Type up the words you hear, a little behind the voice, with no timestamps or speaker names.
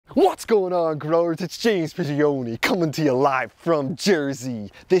What's going on, growers? It's James Prigioni coming to you live from Jersey.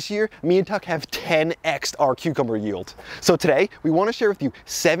 This year, me and Tuck have 10x'd our cucumber yield. So today, we want to share with you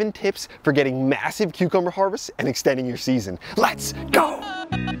 7 tips for getting massive cucumber harvests and extending your season. Let's go!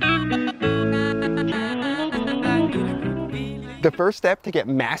 The first step to get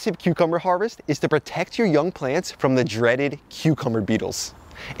massive cucumber harvest is to protect your young plants from the dreaded cucumber beetles.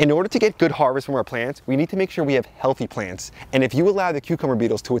 In order to get good harvest from our plants, we need to make sure we have healthy plants. And if you allow the cucumber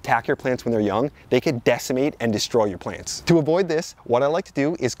beetles to attack your plants when they're young, they can decimate and destroy your plants. To avoid this, what I like to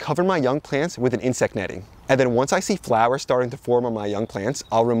do is cover my young plants with an insect netting. And then once I see flowers starting to form on my young plants,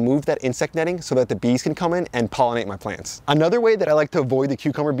 I'll remove that insect netting so that the bees can come in and pollinate my plants. Another way that I like to avoid the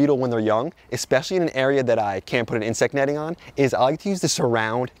cucumber beetle when they're young, especially in an area that I can't put an insect netting on, is I like to use the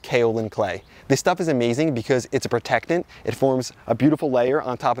surround kaolin clay. This stuff is amazing because it's a protectant. It forms a beautiful layer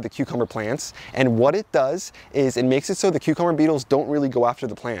on top of the cucumber plants. And what it does is it makes it so the cucumber beetles don't really go after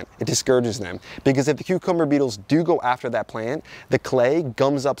the plant. It discourages them. Because if the cucumber beetles do go after that plant, the clay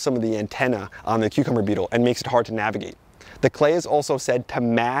gums up some of the antenna on the cucumber beetle and makes it hard to navigate. The clay is also said to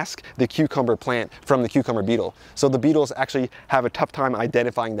mask the cucumber plant from the cucumber beetle. So the beetles actually have a tough time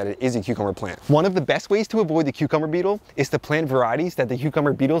identifying that it is a cucumber plant. One of the best ways to avoid the cucumber beetle is to plant varieties that the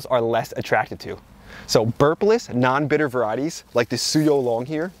cucumber beetles are less attracted to. So burpless, non-bitter varieties like the Suyo Long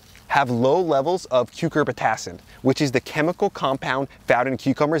here have low levels of cucurbitacin, which is the chemical compound found in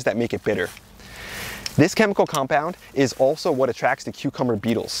cucumbers that make it bitter. This chemical compound is also what attracts the cucumber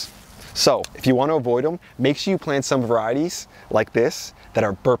beetles. So if you want to avoid them, make sure you plant some varieties like this that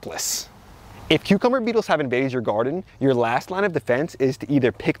are burpless. If cucumber beetles have invaded your garden, your last line of defense is to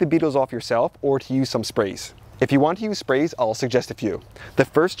either pick the beetles off yourself or to use some sprays. If you want to use sprays, I'll suggest a few. The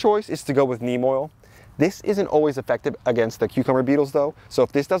first choice is to go with neem oil. This isn't always effective against the cucumber beetles though, so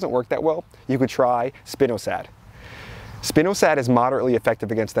if this doesn't work that well, you could try spinosad. Spinosad is moderately effective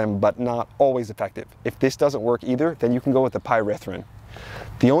against them, but not always effective. If this doesn't work either, then you can go with the pyrethrin.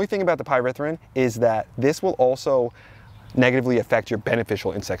 The only thing about the pyrethrin is that this will also negatively affect your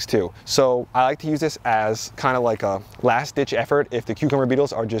beneficial insects too. So I like to use this as kind of like a last-ditch effort if the cucumber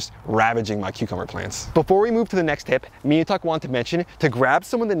beetles are just ravaging my cucumber plants. Before we move to the next tip, me and Tuck want to mention to grab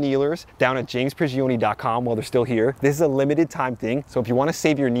some of the kneelers down at jamesprigioni.com while they're still here. This is a limited time thing, so if you want to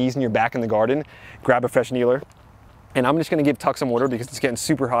save your knees and your back in the garden, grab a fresh kneeler. And I'm just going to give Tuck some water because it's getting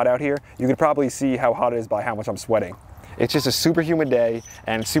super hot out here. You can probably see how hot it is by how much I'm sweating. It's just a super humid day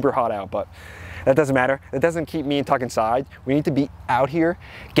and super hot out, but that doesn't matter. That doesn't keep me and Tuck inside. We need to be out here,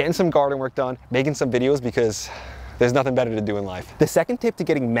 getting some garden work done, making some videos because there's nothing better to do in life. The second tip to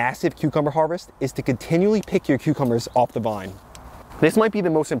getting massive cucumber harvest is to continually pick your cucumbers off the vine. This might be the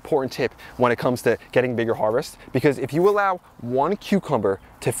most important tip when it comes to getting bigger harvest, because if you allow one cucumber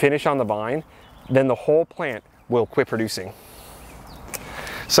to finish on the vine, then the whole plant will quit producing.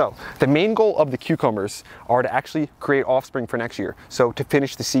 So the main goal of the cucumbers are to actually create offspring for next year. So to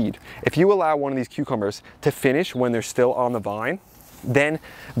finish the seed. If you allow one of these cucumbers to finish when they're still on the vine, then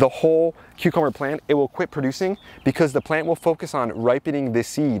the whole cucumber plant, it will quit producing because the plant will focus on ripening this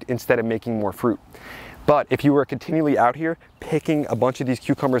seed instead of making more fruit. But if you were continually out here picking a bunch of these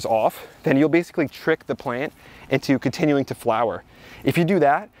cucumbers off, then you'll basically trick the plant into continuing to flower. If you do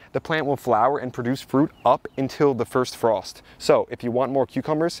that, the plant will flower and produce fruit up until the first frost. So if you want more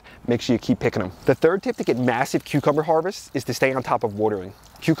cucumbers, make sure you keep picking them. The third tip to get massive cucumber harvests is to stay on top of watering.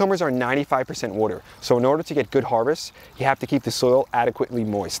 Cucumbers are 95% water, so in order to get good harvests, you have to keep the soil adequately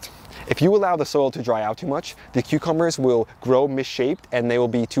moist. If you allow the soil to dry out too much, the cucumbers will grow misshaped and they will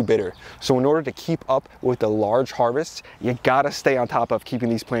be too bitter. So in order to keep up with the large harvests, you gotta stay on top of keeping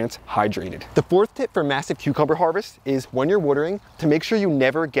these plants hydrated. The fourth tip for massive cucumber harvest is when you're watering, to make sure you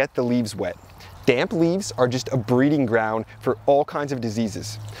never get the leaves wet. Damp leaves are just a breeding ground for all kinds of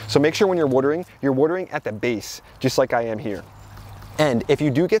diseases. So make sure when you're watering at the base, just like I am here. And if you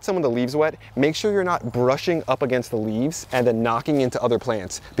do get some of the leaves wet, make sure you're not brushing up against the leaves and then knocking into other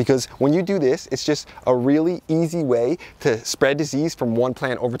plants. Because when you do this, it's just a really easy way to spread disease from one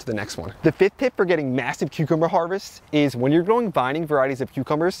plant over to the next one. The fifth tip for getting massive cucumber harvests is when you're growing vining varieties of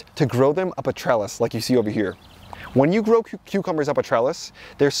cucumbers, to grow them up a trellis like you see over here. When you grow cucumbers up a trellis,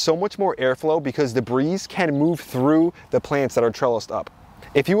 there's so much more airflow because the breeze can move through the plants that are trellised up.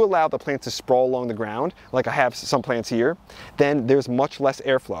 If you allow the plants to sprawl along the ground, like I have some plants here, then there's much less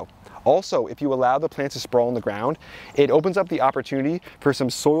airflow. Also, if you allow the plants to sprawl on the ground, it opens up the opportunity for some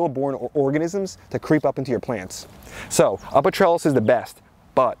soil-borne organisms to creep up into your plants. So, up a trellis is the best,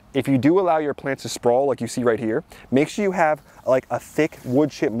 but if you do allow your plants to sprawl like you see right here, make sure you have like a thick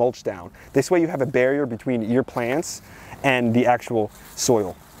wood chip mulch down. This way you have a barrier between your plants and the actual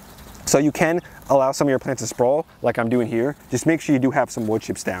soil. So you can allow some of your plants to sprawl like I'm doing here. Just make sure you do have some wood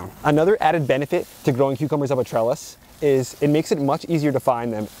chips down. Another added benefit to growing cucumbers up a trellis is it makes it much easier to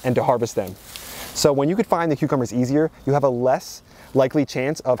find them and to harvest them. So when you could find the cucumbers easier, you have a less likely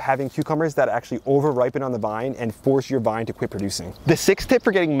chance of having cucumbers that actually over ripen on the vine and force your vine to quit producing. The sixth tip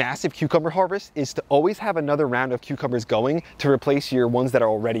for getting massive cucumber harvest is to always have another round of cucumbers going to replace your ones that are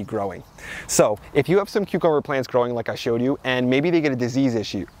already growing. So if you have some cucumber plants growing like I showed you, and maybe they get a disease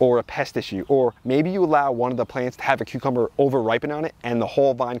issue or a pest issue, or maybe you allow one of the plants to have a cucumber over ripen on it and the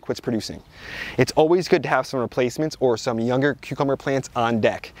whole vine quits producing, it's always good to have some replacements or some younger cucumber plants on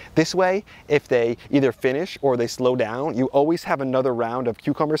deck. This way, if they either finish or they slow down, you always have another round of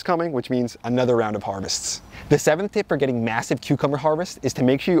cucumbers coming, which means another round of harvests. The seventh tip for getting massive cucumber harvest is to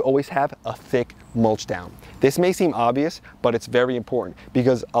make sure you always have a thick mulch down. This may seem obvious, but it's very important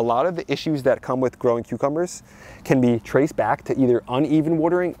because a lot of the issues that come with growing cucumbers can be traced back to either uneven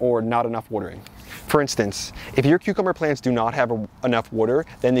watering or not enough watering. For instance, if your cucumber plants do not have enough water,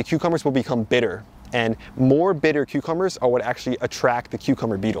 then the cucumbers will become bitter, and more bitter cucumbers are what actually attract the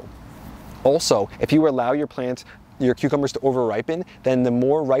cucumber beetle. Also, if you allow your cucumbers to over ripen, then the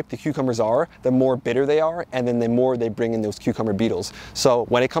more ripe the cucumbers are, the more bitter they are, and then the more they bring in those cucumber beetles. So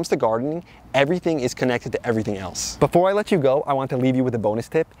when it comes to gardening, everything is connected to everything else. Before I let you go, I want to leave you with a bonus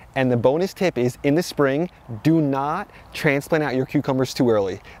tip. And the bonus tip is, in the spring, do not transplant out your cucumbers too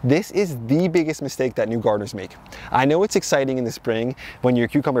early. This is the biggest mistake that new gardeners make. I know it's exciting in the spring when your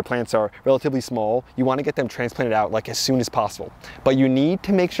cucumber plants are relatively small. You want to get them transplanted out like as soon as possible. But you need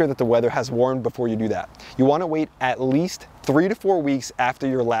to make sure that the weather has warmed before you do that. You want to wait at least 3 to 4 weeks after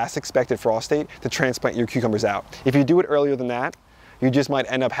your last expected frost date to transplant your cucumbers out. If you do it earlier than that, you just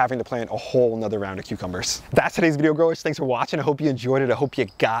might end up having to plant a whole another round of cucumbers. That's today's video, growers. Thanks for watching. I hope you enjoyed it. I hope you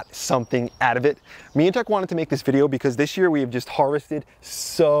got something out of it. Me and Chuck wanted to make this video because this year we have just harvested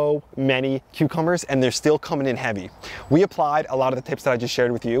so many cucumbers and they're still coming in heavy. We applied a lot of the tips that I just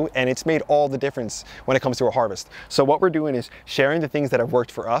shared with you, and it's made all the difference when it comes to our harvest. So what we're doing is sharing the things that have worked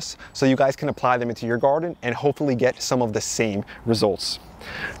for us so you guys can apply them into your garden and hopefully get some of the same results.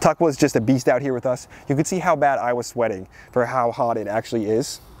 Tuck was just a beast out here with us. You could see how bad I was sweating for how hot it actually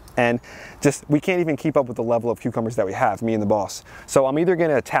is. And just, we can't even keep up with the level of cucumbers that we have, me and the boss. So I'm either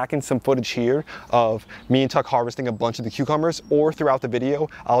gonna tack in some footage here of me and Tuck harvesting a bunch of the cucumbers, or throughout the video,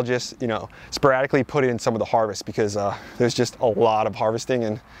 I'll just, sporadically put in some of the harvest because there's just a lot of harvesting,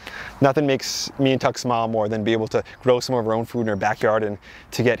 and nothing makes me and Tuck smile more than be able to grow some of our own food in our backyard and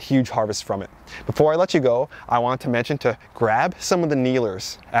to get huge harvests from it. Before I let you go, I want to mention to grab some of the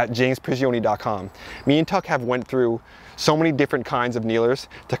kneelers at jamesprigioni.com. Me and Tuck have went through so many different kinds of kneelers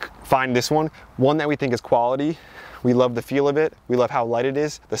to find this one that we think is quality. We love the feel of it, we love how light it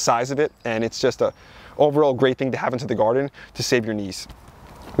is, the size of it, and it's just a overall great thing to have into the garden to save your knees.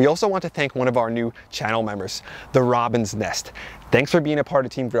 We also want to thank one of our new channel members, The Robin's Nest. Thanks for being a part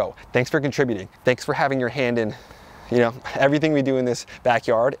of Team Grow. Thanks for contributing. Thanks for having your hand in everything we do in this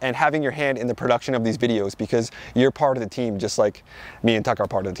backyard, and having your hand in the production of these videos, because you're part of the team just like me and Tuck are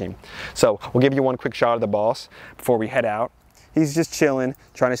part of the team. So we'll give you one quick shot of the boss before we head out. He's just chilling,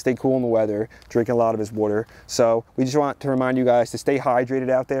 trying to stay cool in the weather, drinking a lot of his water. So we just want to remind you guys to stay hydrated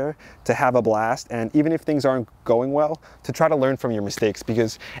out there, to have a blast, and even if things aren't going well, to try to learn from your mistakes,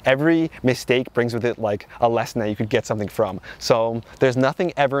 because every mistake brings with it like a lesson that you could get something from. So there's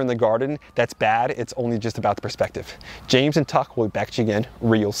nothing ever in the garden that's bad, it's only just about the perspective. James and Tuck will be back to you again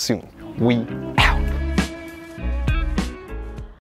real soon. We out.